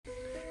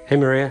Hey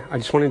Maria, I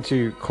just wanted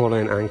to call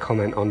in and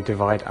comment on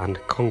divide and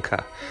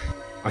conquer.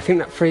 I think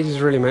that phrase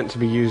is really meant to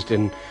be used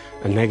in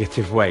a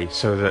negative way,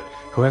 so that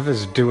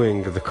whoever's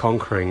doing the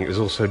conquering is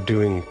also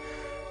doing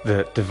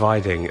the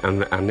dividing,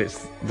 and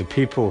it's the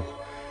people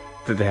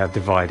that they are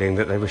dividing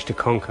that they wish to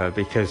conquer,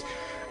 because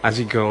as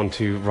you go on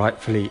to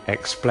rightfully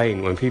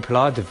explain, when people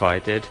are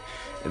divided,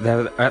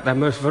 they're at their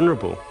most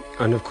vulnerable,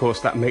 and of course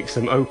that makes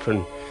them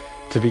open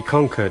to be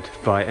conquered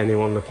by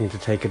anyone looking to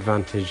take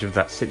advantage of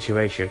that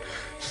situation.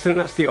 So I think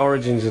that's the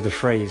origins of the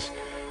phrase,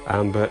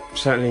 but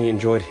certainly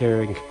enjoyed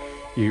hearing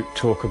you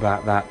talk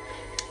about that,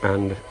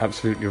 and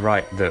absolutely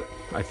right that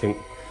I think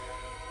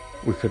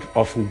we could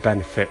often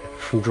benefit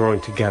from drawing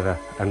together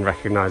and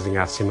recognising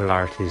our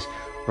similarities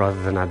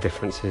rather than our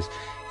differences.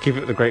 Keep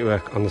up the great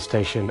work on the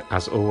station,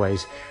 as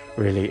always.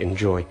 Really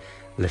enjoy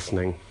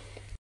listening.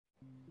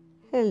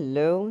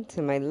 Hello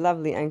to my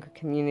lovely Anchor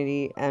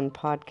community and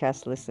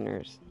podcast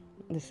listeners.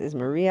 This is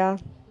Maria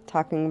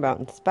talking about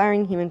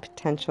inspiring human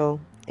potential,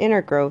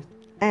 inner growth,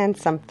 and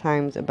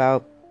sometimes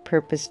about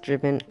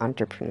purpose-driven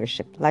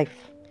entrepreneurship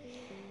life.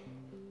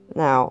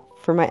 Now,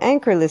 for my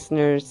Anchor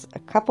listeners, a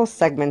couple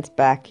segments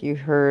back you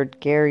heard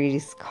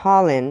Gary's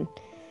call-in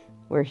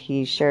where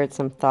he shared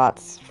some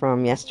thoughts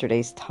from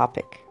yesterday's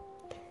topic.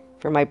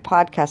 For my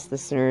podcast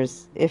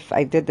listeners, if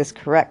I did this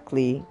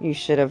correctly, you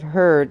should have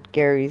heard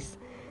Gary's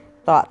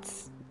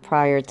thoughts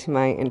prior to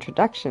my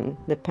introduction,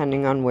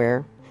 depending on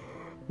where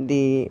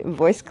the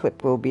voice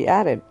clip will be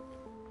added.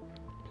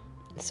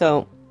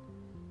 So,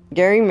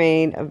 Gary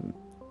made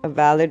a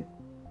valid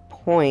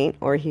point,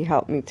 or he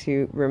helped me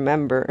to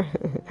remember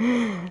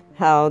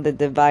how the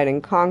divide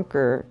and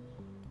conquer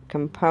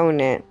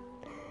component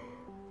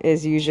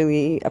is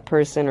usually a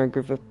person or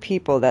group of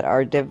people that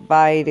are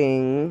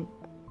dividing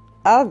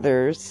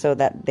others so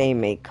that they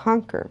may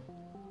conquer.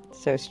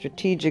 So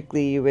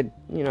strategically, you would,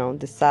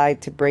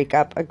 decide to break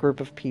up a group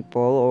of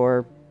people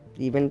or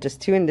even just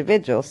two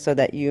individuals so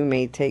that you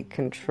may take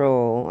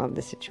control of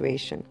the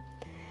situation.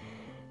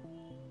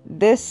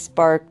 This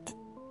sparked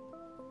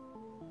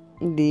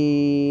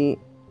the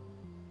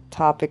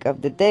topic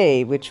of the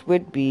day, which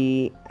would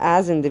be,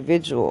 as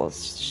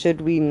individuals,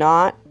 should we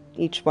not,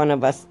 each one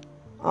of us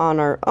on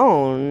our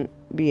own,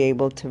 be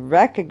able to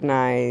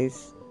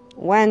recognize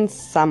when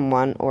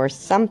someone or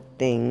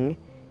something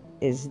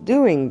is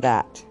doing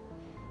that?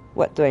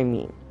 What do I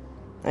mean?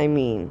 I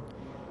mean,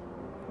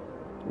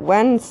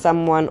 when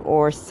someone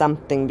or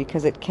something,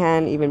 because it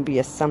can even be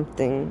a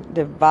something,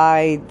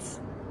 divides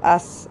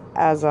us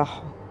as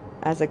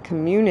a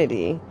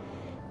community,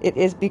 it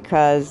is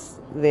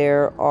because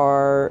there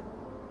are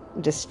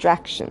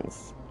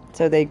distractions.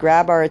 So they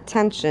grab our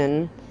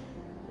attention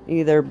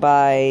either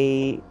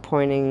by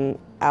pointing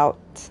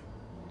out,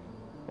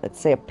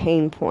 let's say, a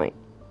pain point.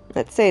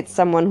 Let's say it's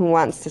someone who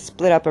wants to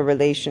split up a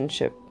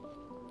relationship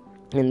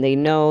and they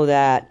know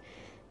that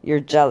you're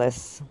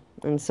jealous,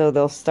 and so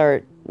they'll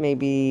start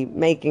maybe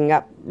making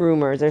up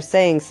rumors or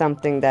saying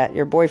something that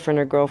your boyfriend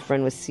or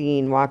girlfriend was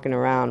seen walking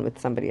around with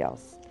somebody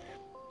else.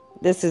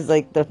 This is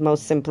like the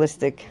most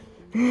simplistic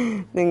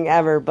thing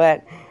ever,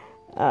 but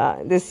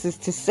this is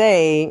to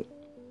say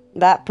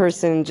that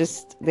person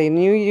they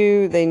knew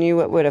you, they knew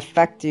what would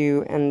affect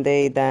you, and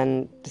they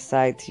then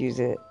decide to use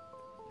it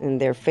in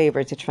their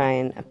favor to try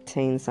and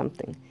obtain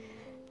something.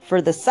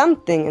 For the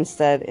something,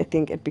 instead, I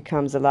think it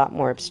becomes a lot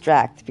more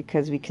abstract,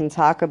 because we can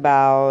talk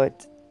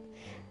about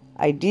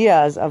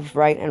ideas of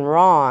right and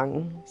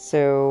wrong.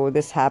 So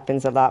this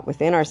happens a lot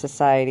within our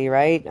society,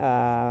 right?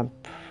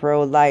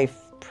 Pro-life,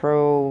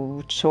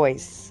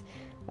 pro-choice.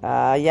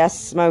 Yes,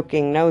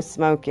 smoking, no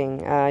smoking.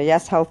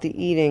 Yes, healthy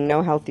eating,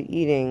 no healthy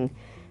eating.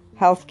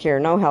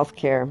 Healthcare, no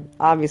healthcare.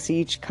 Obviously,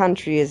 each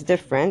country is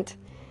different.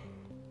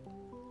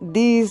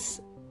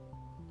 These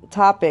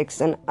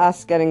topics and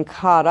us getting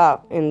caught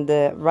up in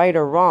the right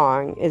or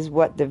wrong is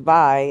what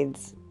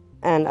divides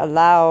and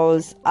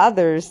allows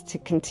others to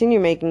continue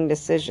making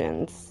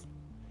decisions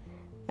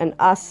and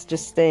us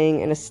just staying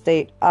in a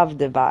state of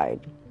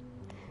divide.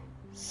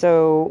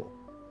 So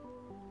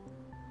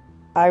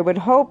I would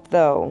hope,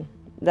 though,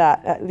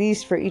 that at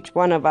least for each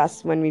one of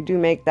us, when we do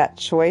make that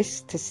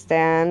choice to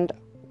stand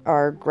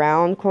our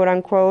ground, quote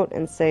unquote,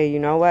 and say, you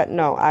know what,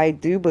 no, I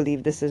do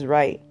believe this is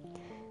right,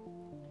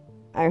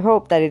 I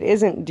hope that it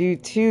isn't due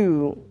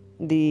to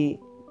the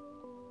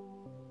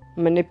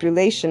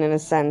manipulation, in a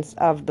sense,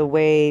 of the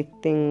way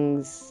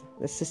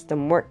the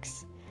system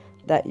works,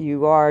 that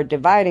you are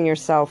dividing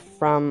yourself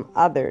from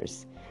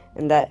others,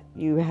 and that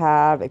you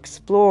have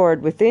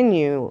explored within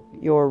you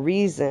your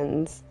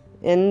reasons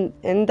in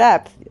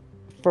depth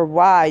for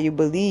why you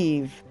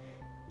believe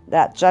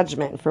that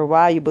judgment, for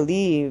why you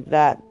believe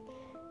that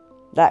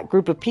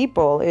group of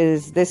people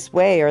is this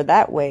way or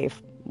that way,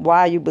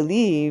 why you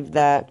believe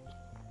that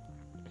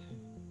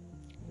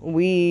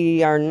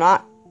we are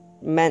not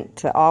meant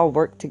to all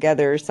work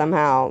together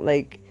somehow.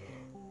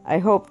 I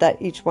hope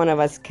that each one of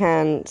us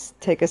can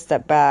take a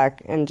step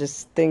back and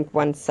just think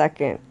 1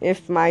 second.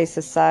 If my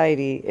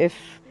society,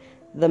 if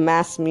the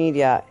mass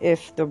media,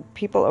 if the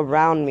people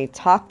around me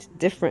talked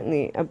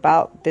differently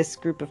about this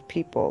group of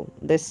people,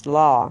 this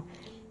law,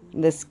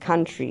 this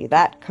country,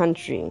 that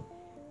country,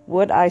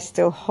 would I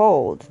still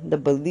hold the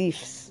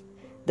beliefs,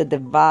 the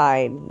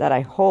divide that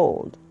I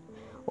hold?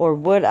 Or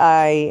would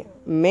I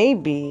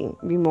maybe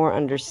be more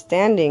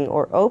understanding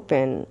or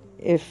open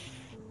if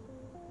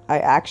I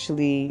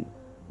actually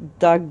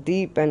dug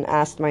deep and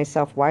asked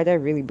myself, why do I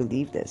really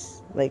believe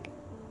this? Like,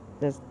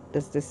 does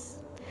this,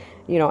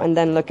 and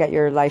then look at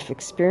your life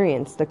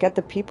experience. Look at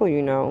the people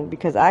you know,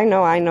 because I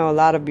know a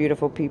lot of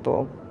beautiful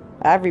people.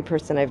 Every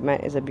person I've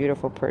met is a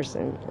beautiful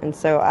person. And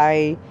so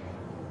I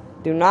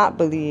do not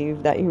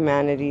believe that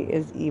humanity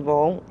is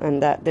evil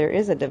and that there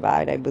is a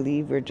divide. I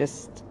believe we've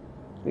just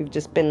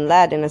been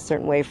led in a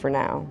certain way for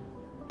now.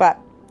 But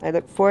I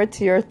look forward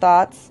to your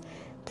thoughts.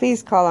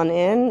 Please call on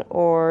in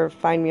or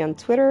find me on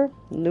Twitter,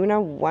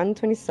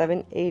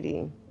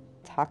 Luna12780.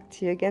 Talk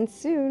to you again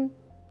soon.